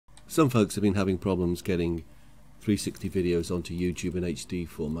Some folks have been having problems getting 360 videos onto YouTube in HD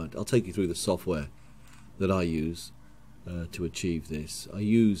format. I'll take you through the software that I use to achieve this. I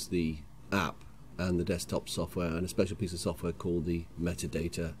use the app and the desktop software and a special piece of software called the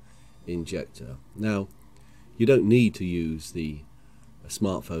metadata injector. Now, you don't need to use the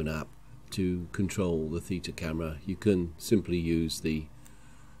smartphone app to control the Theta camera. You can simply use the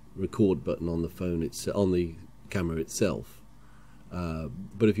record button on the phone, on the camera itself.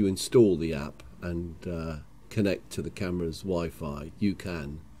 But if you install the app and connect to the camera's Wi-Fi, you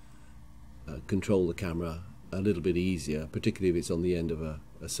can control the camera a little bit easier, particularly if it's on the end of a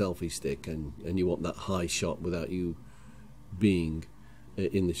selfie stick and you want that high shot without you being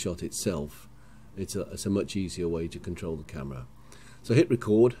in the shot itself. It's a much easier way to control the camera. So hit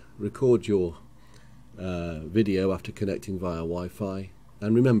record your video after connecting via Wi-Fi.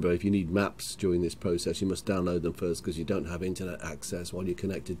 And remember, if you need maps during this process, you must download them first because you don't have internet access while you're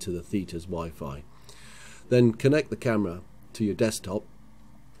connected to the Theta's Wi-Fi. Then connect the camera to your desktop,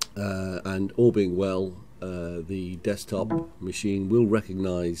 and all being well, the desktop machine will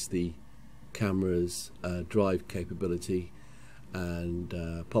recognize the camera's drive capability and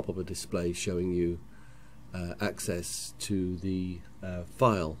pop up a display showing you access to the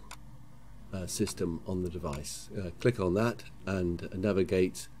file system on the device. Click on that and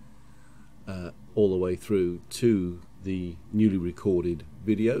navigate all the way through to the newly recorded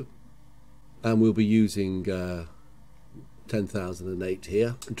video, and we'll be using 10,008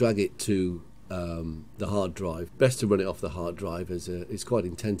 here. Drag it to the hard drive. Best to run it off the hard drive as it's quite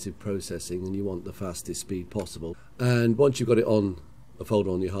intensive processing and you want the fastest speed possible. And once you've got it on a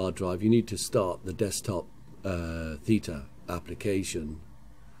folder on your hard drive, you need to start the desktop Theta application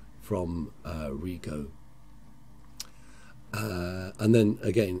from Rico, and then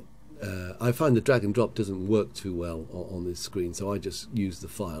again I find the drag and drop doesn't work too well on this screen, so I just use the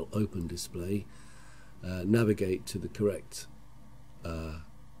file open display, navigate to the correct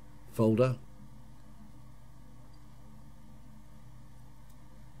folder,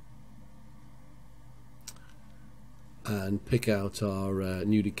 and pick out our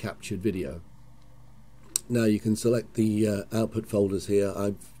newly captured video. Now you can select the output folders here.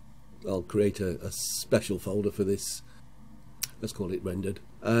 I'll create a special folder for this. Let's call it rendered,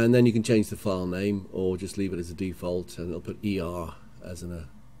 and then you can change the file name or just leave it as a default, and it'll put ER as an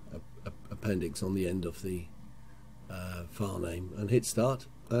appendix on the end of the file name, and hit start.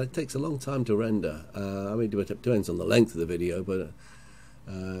 It takes a long time to render. I mean, it depends on the length of the video, but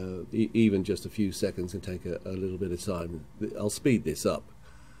even just a few seconds can take a little bit of time. I'll speed this up,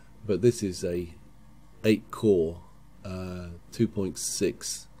 but this is a 8-core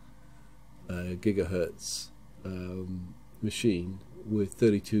 2.6 gigahertz machine with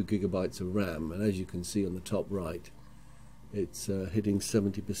 32 gigabytes of RAM, and as you can see on the top right, it's hitting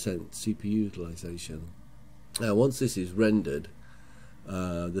 70% CPU utilization. Now once this is rendered,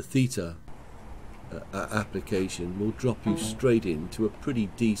 the Theta application will drop you straight into a pretty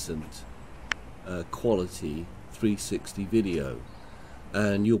decent quality 360 video,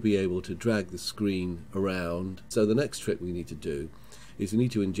 and you'll be able to drag the screen around. So the next trick we need to do is we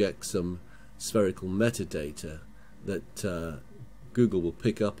need to inject some spherical metadata that Google will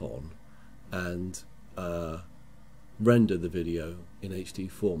pick up on and render the video in HD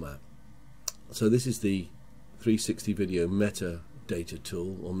format. So this is the 360 video metadata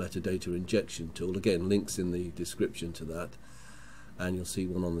tool, or metadata injection tool. Again, links in the description to that, and you'll see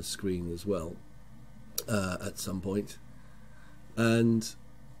one on the screen as well at some point. And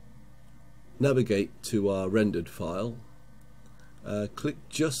navigate to our rendered file, click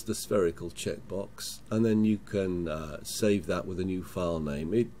just the spherical checkbox, and then you can save that with a new file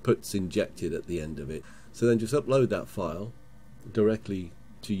name. It puts injected at the end of it. So then just upload that file directly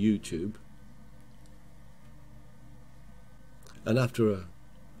to YouTube, and after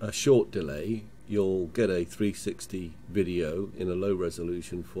a short delay you'll get a 360 video in a low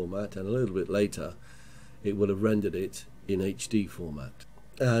resolution format, and a little bit later it will have rendered it in HD format.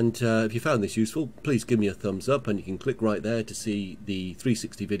 And if you found this useful, please give me a thumbs up, and you can click right there to see the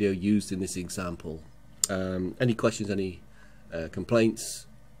 360 video used in this example. Any questions, any complaints,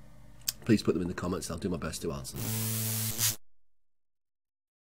 please put them in the comments. I'll do my best to answer them.